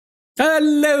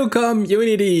Hello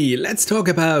community! Let's talk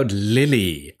about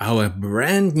LILLI, our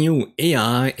brand new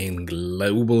AI in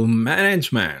global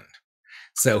management.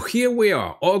 So here we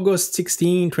are, August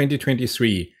 16,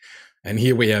 2023. And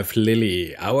here we have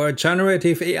LILLI, our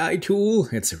generative AI tool.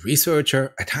 It's a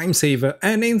researcher, a time saver,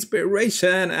 and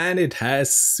inspiration, and it has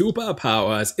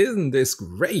superpowers. Isn't this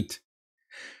great?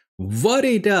 What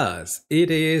it does,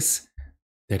 it is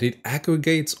that it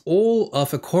aggregates all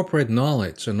of the corporate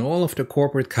knowledge and all of the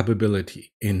corporate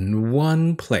capability in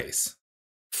one place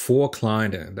for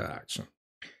client interaction.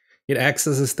 It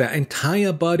accesses the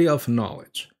entire body of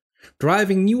knowledge,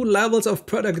 driving new levels of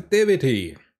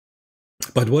productivity.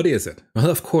 But what is it? Well,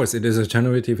 of course, it is a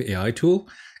generative AI tool.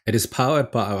 It is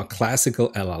powered by our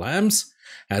classical LLMs,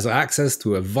 has access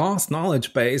to a vast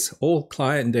knowledge base, all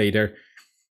client data,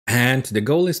 and the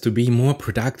goal is to be more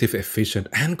productive, efficient,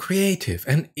 and creative.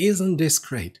 And isn't this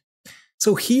great?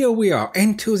 So here we are,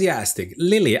 enthusiastic.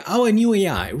 LILLI, our new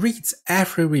AI, reads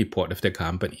every report of the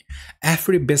company,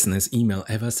 every business email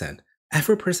ever sent,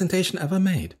 every presentation ever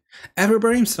made, every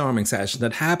brainstorming session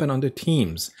that happened on the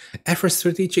teams, every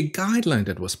strategic guideline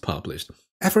that was published,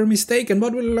 every mistake and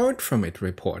what we learned from it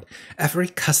report, every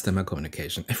customer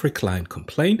communication, every client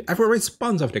complaint, every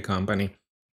response of the company,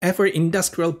 every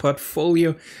industrial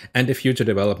portfolio and the future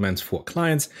developments for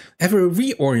clients, every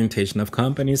reorientation of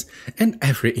companies, and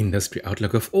every industry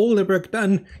outlook of all the work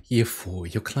done here for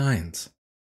your clients.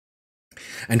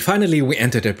 And finally, we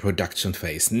enter the production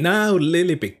phase. Now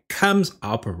LILLI becomes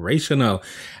operational.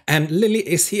 And LILLI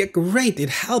is here great. It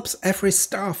helps every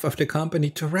staff of the company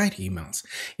to write emails.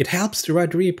 It helps to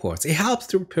write reports. It helps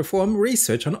to perform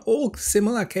research on all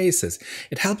similar cases.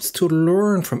 It helps to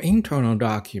learn from internal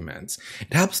documents.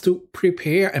 It helps to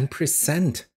prepare and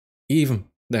present even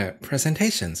the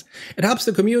presentations. It helps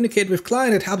to communicate with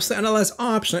clients. It helps to analyze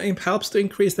options. It helps to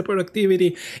increase the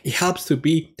productivity. It helps to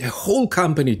be the whole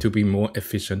company to be more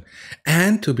efficient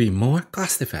and to be more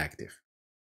cost effective.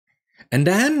 And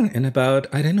then in about,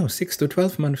 6 to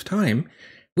 12 months time,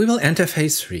 we will enter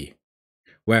phase 3,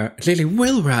 where LILLI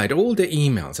will write all the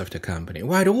emails of the company,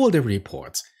 write all the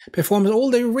reports, performs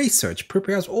all the research,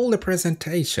 prepares all the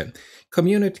presentation,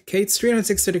 communicates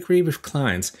 360 degrees with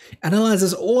clients,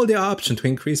 analyzes all the options to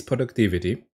increase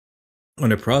productivity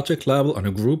on a project level, on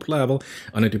a group level,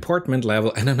 on a department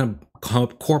level, and on a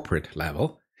corporate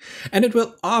level. And it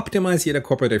will optimize the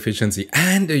corporate efficiency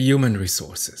and the human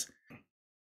resources.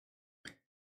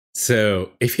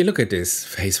 So if you look at this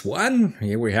phase 1,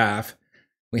 here we have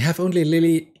only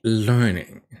LILLI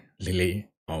learning, LILLI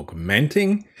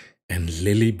augmenting, and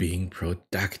LILLI being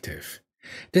productive.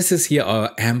 This is here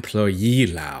our employee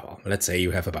level. Let's say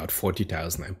you have about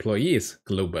 40,000 employees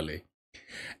globally.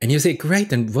 And you say,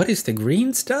 great, and what is the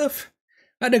green stuff?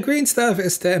 Well, the green stuff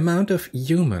is the amount of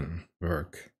human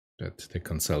work that the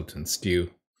consultants do.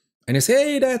 And you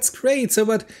say, hey, that's great. So,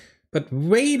 but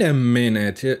wait a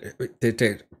minute.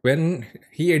 When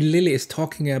here LILLI is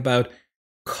talking about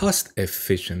cost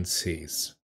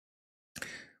efficiencies,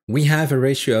 we have a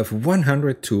ratio of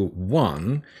 100 to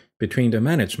 1 between the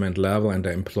management level and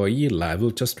the employee level,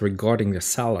 just regarding the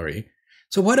salary.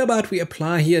 So what about we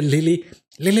apply here LILLI?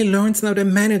 LILLI learns now the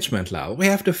management level. We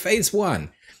have the phase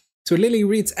 1. So LILLI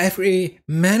reads every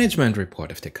management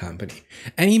report of the company,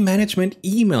 any management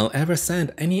email ever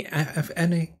sent,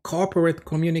 any corporate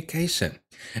communication,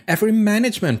 every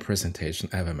management presentation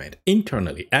ever made,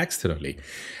 internally, externally,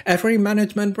 every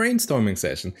management brainstorming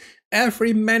session,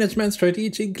 every management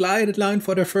strategic guideline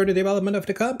for the further development of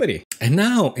the company. And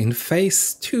now in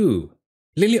phase 2,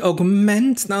 LILLI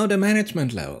augments now the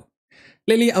management level.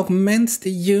 LILLI augments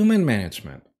the human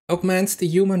management, augments the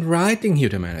human writing here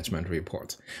the management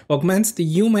reports, augments the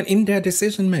human in their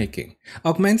decision making,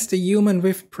 augments the human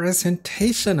with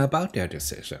presentation about their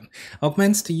decision,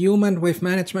 augments the human with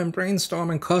management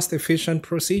brainstorming, cost efficient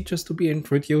procedures to be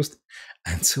introduced,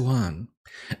 and so on.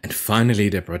 And finally,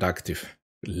 the productive.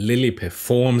 LILLI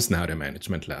performs now the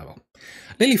management level.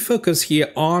 LILLI focus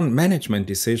here on management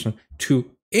decision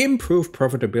to improve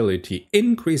profitability,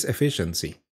 increase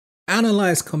efficiency,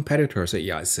 analyze competitors'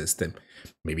 AI system,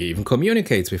 maybe even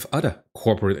communicates with other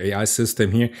corporate AI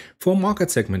system here for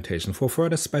market segmentation, for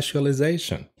further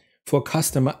specialization, for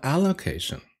customer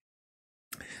allocation.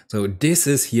 So this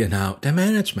is here now the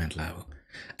management level.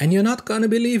 And you're not going to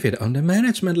believe it. On the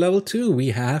management level too,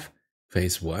 we have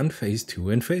phase 1, phase 2,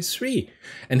 and phase 3.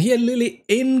 And here LILLI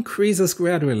increases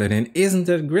gradually. And isn't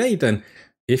that great? And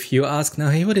if you ask now,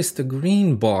 hey, what is the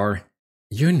green bar?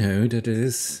 You know that it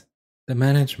is the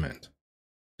management,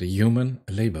 the human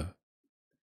labor.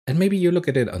 And maybe you look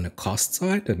at it on the cost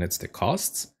side, and it's the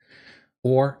costs,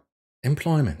 or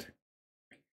employment.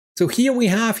 So here we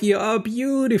have here a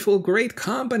beautiful, great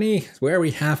company where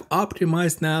we have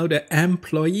optimized now the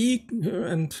employee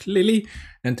and Lilly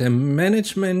and the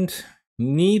management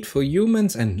need for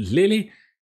humans and Lilly.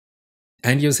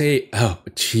 And you say, oh,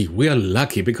 gee, we are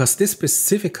lucky because this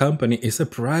specific company is a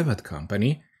private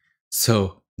company.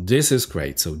 So this is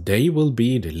great. So the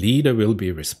leader will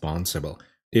be responsible.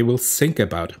 They will think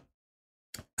about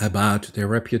their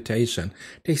reputation.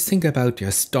 They think about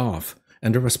their staff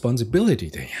and the responsibility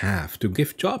they have to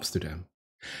give jobs to them.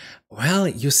 Well,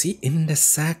 you see, in the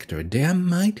sector, there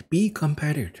might be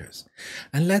competitors.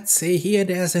 And let's say here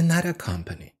there's another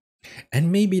company.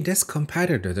 And maybe this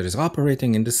competitor that is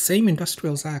operating in the same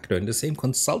industrial sector, in the same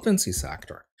consultancy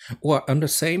sector, or on the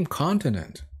same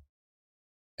continent,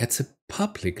 it's a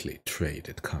publicly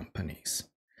traded companies.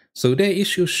 So they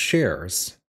issue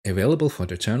shares available for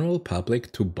the general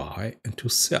public to buy and to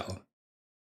sell.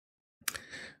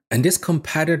 And this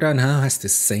competitor now has the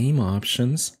same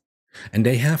options, and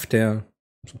they have their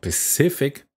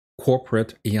specific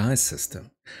corporate AI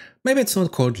system. Maybe it's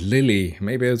not called Lilly,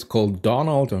 maybe it's called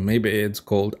Donald, or maybe it's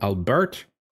called Albert,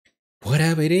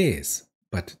 whatever it is,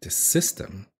 but the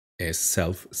system is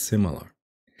self-similar.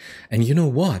 And you know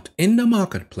what? In the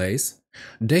marketplace,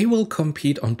 they will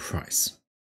compete on price.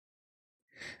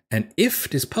 And if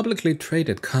this publicly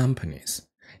traded companies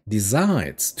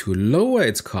decides to lower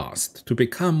its cost to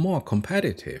become more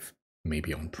competitive,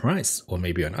 maybe on price or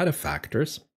maybe on other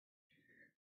factors,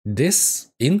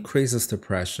 this increases the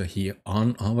pressure here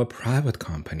on our private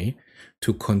company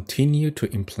to continue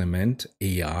to implement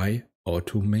AI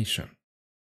automation.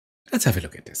 Let's have a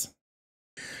look at this.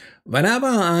 Whenever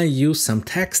I use some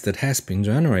text that has been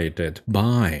generated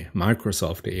by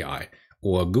Microsoft AI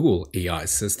or Google AI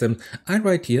system, I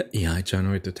write here AI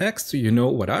generated text, so you know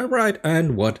what I write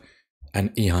and what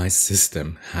an AI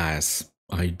system has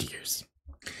ideas.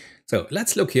 So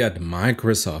let's look here at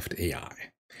Microsoft AI.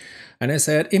 And I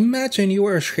said, imagine you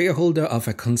are a shareholder of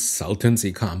a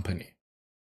consultancy company.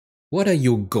 What are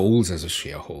your goals as a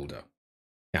shareholder?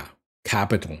 Yeah,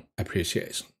 capital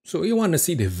appreciation. So you want to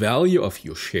see the value of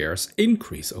your shares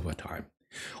increase over time.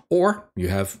 Or you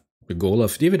have the goal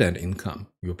of dividend income.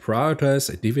 You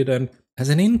prioritize a dividend as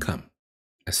an income,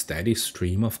 a steady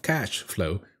stream of cash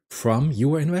flow from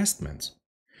your investments.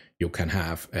 You can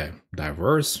have a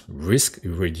diverse,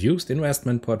 risk-reduced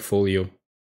investment portfolio.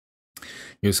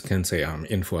 You can say, I'm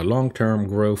in for long-term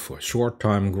growth or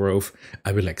short-term growth.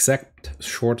 I will accept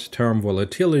short-term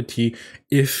volatility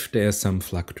if there's some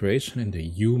fluctuation in the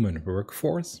human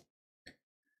workforce.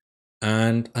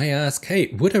 And I ask, hey,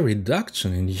 would a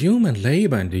reduction in human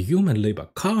labor and the human labor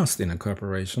cost in a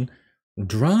corporation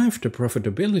drive the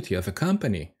profitability of a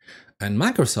company? And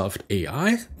Microsoft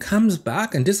AI comes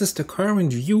back, and this is the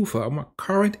current view for our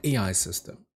current AI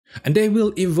system. And they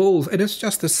will evolve. It is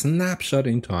just a snapshot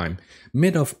in time,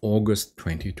 mid of August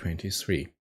 2023.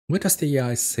 What does the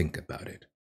AI think about it?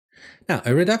 Now,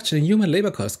 a reduction in human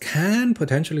labor costs can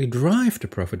potentially drive the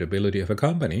profitability of a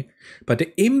company, but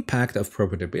the impact of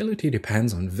profitability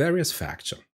depends on various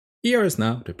factors. Here is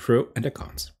now the pro and the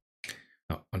cons.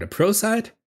 Now, on the pro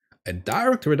side, a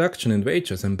direct reduction in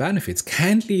wages and benefits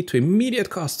can lead to immediate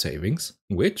cost savings,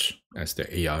 which, as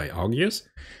the AI argues,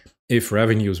 if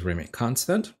revenues remain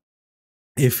constant,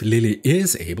 if Lilly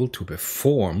is able to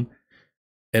perform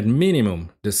at minimum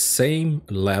the same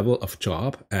level of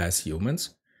job as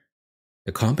humans,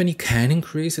 the company can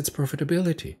increase its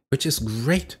profitability, which is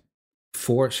great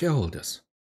for shareholders.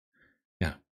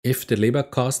 Yeah, if the labor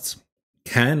costs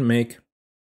can make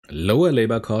lower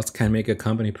labor costs can make a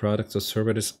company products or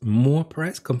services more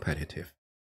price competitive.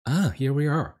 Here we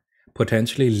are,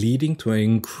 potentially leading to an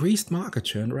increased market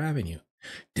share and revenue.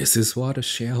 This is what a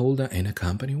shareholder in a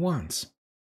company wants.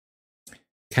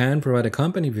 Can provide a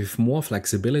company with more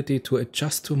flexibility to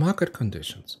adjust to market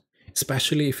conditions,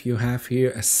 especially if you have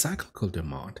here a cyclical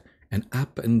demand, an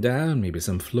up and down, maybe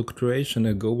some fluctuation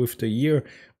that go with the year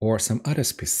or some other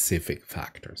specific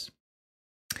factors.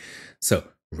 So,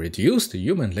 reduced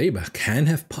human labor can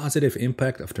have positive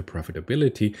impact of the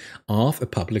profitability of a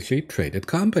publicly traded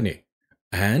company.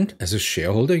 And as a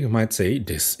shareholder, you might say,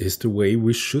 this is the way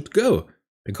we should go,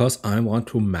 because I want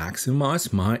to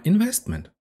maximize my investment,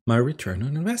 my return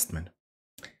on investment.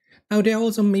 Now, there are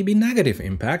also maybe negative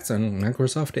impacts, and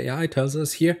Microsoft AI tells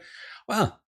us here,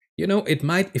 well, it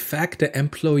might affect the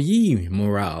employee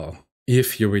morale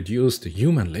if you reduce the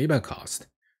human labor cost.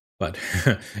 But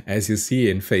as you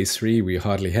see in phase 3, we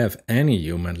hardly have any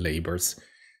human labors.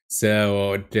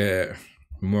 So the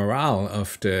morale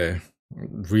of the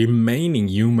remaining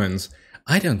humans,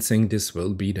 I don't think this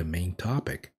will be the main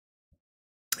topic.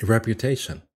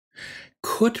 Reputation.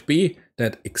 could be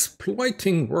that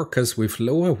exploiting workers with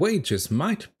lower wages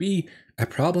might be a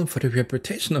problem for the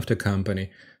reputation of the company.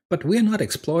 But we're not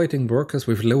exploiting workers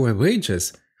with lower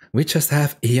wages. We just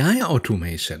have AI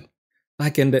automation,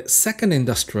 like in the second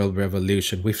industrial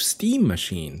revolution with steam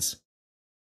machines.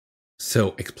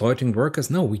 So exploiting workers?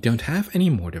 No, we don't have any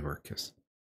more the workers.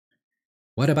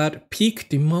 What about peak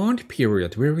demand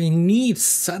period where we need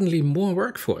suddenly more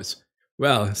workforce?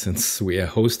 Well, since we are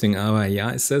hosting our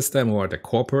AI system, or the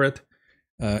corporate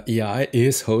AI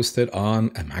is hosted on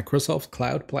a Microsoft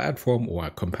cloud platform or a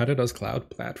competitor's cloud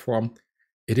platform,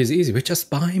 it is easy. We just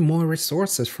buy more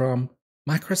resources from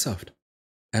Microsoft,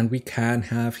 and we can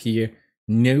have here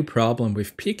no problem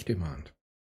with peak demand.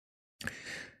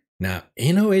 Now,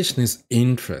 innovation is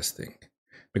interesting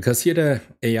because here the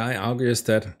AI argues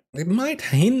that it might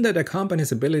hinder the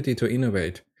company's ability to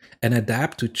innovate and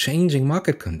adapt to changing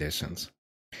market conditions.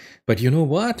 But you know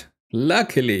what?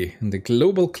 Luckily, the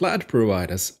global cloud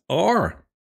providers are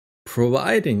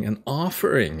providing and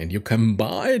offering, and you can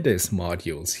buy these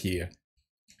modules here,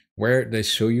 where they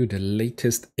show you the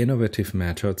latest innovative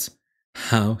methods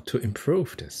how to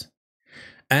improve this.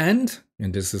 And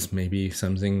this is maybe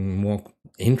something more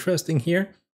interesting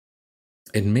here,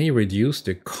 it may reduce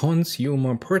the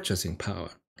consumer purchasing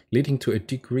power, leading to a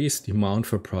decreased demand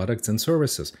for products and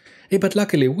services. Hey, but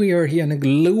luckily we are here in a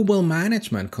global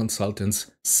management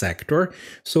consultants sector,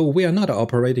 so we are not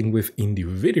operating with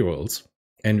individuals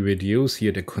and reduce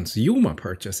here the consumer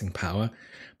purchasing power,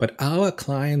 but our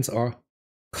clients are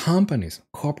companies,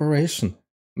 corporations,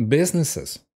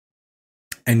 businesses,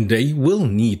 and they will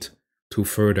need to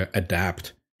further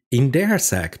adapt in their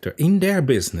sector, in their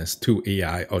business to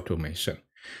AI automation.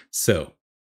 So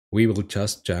we will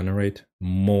just generate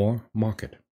more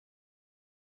market.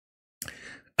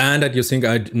 And that you think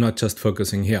I'm not just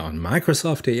focusing here on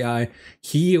Microsoft AI.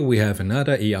 Here we have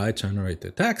another AI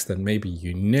generated text, and maybe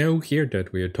you know here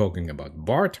that we are talking about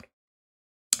Bart.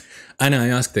 And I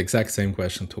asked the exact same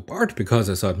question to Bart because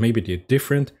I thought maybe the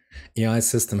different AI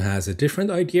system has a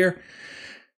different idea.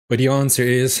 But the answer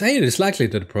is, hey, it is likely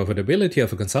that the profitability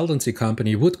of a consultancy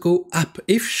company would go up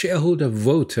if shareholders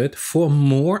voted for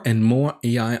more and more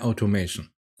AI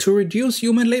automation to reduce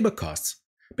human labor costs.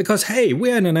 Because, hey,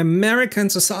 we're in an American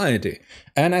society,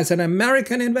 and as an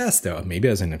American investor, or maybe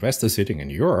as an investor sitting in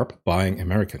Europe buying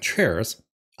American shares,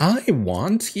 I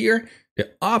want here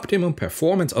the optimum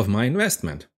performance of my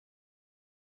investment.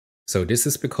 So this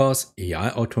is because AI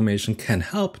automation can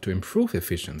help to improve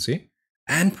efficiency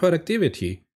and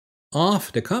productivity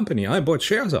of the company I bought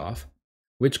shares of,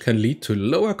 which can lead to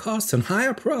lower costs and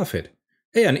higher profit.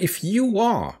 Hey, and if you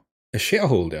are a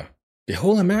shareholder, the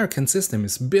whole American system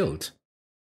is built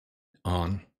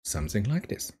on something like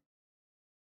this.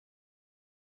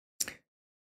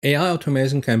 AI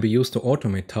automation can be used to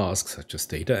automate tasks such as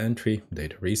data entry,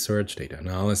 data research, data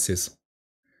analysis,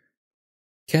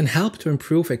 can help to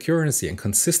improve accuracy and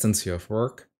consistency of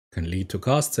work, can lead to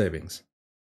cost savings.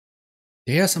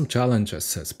 There are some challenges,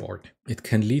 says Bart. It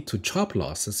can lead to job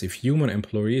losses if human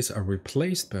employees are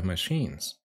replaced by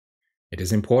machines. It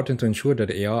is important to ensure that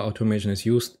AI automation is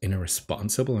used in a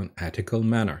responsible and ethical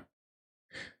manner.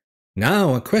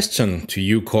 Now, a question to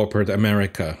you, corporate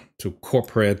America, to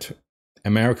corporate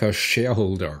America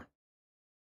shareholder.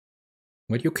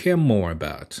 What do you care more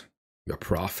about? Your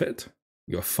profit,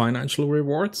 your financial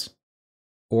rewards,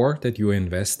 or that you are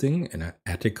investing in an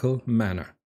ethical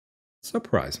manner?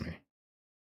 Surprise me.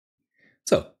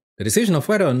 So, the decision of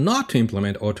whether or not to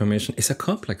implement automation is a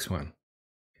complex one.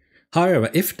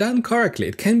 However, if done correctly,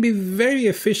 it can be a very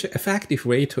effective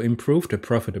way to improve the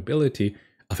profitability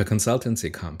of a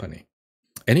consultancy company.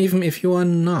 And even if you are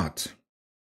not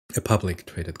a public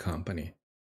traded company,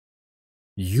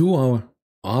 you are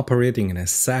operating in a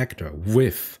sector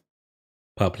with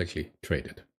publicly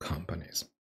traded companies.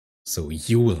 So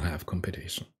you will have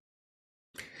competition.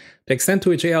 The extent to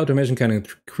which AI automation can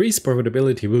increase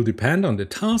profitability will depend on the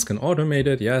task, and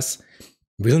automated, yes,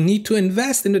 we'll need to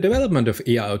invest in the development of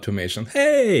AI automation.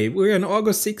 Hey, we're in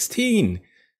August 16,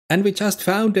 and we just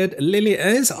found that LILLI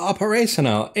is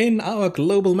operational in our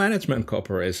global management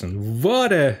corporation.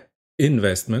 What a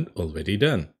investment already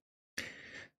done.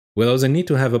 We'll also need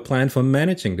to have a plan for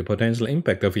managing the potential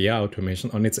impact of AI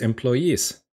automation on its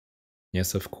employees.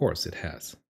 Yes, of course it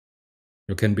has.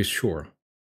 You can be sure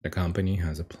the company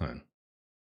has a plan.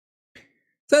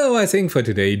 So I think for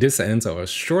today, this ends our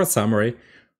short summary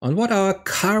on what our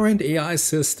current AI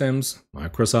systems,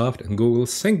 Microsoft and Google,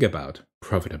 think about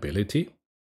profitability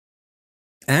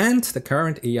and the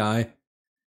current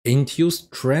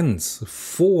AI-induced trends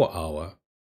for our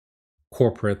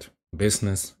corporate,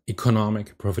 business,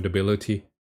 economic profitability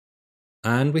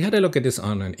And we had a look at this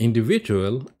on an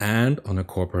individual and on a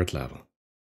corporate level.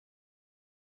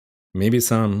 Maybe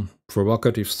some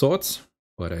provocative thoughts,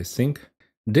 but I think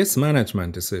these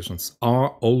management decisions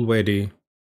are already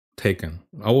taken,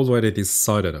 already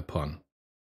decided upon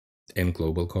in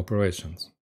global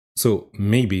corporations. So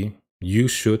maybe you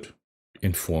should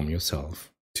inform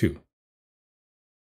yourself too.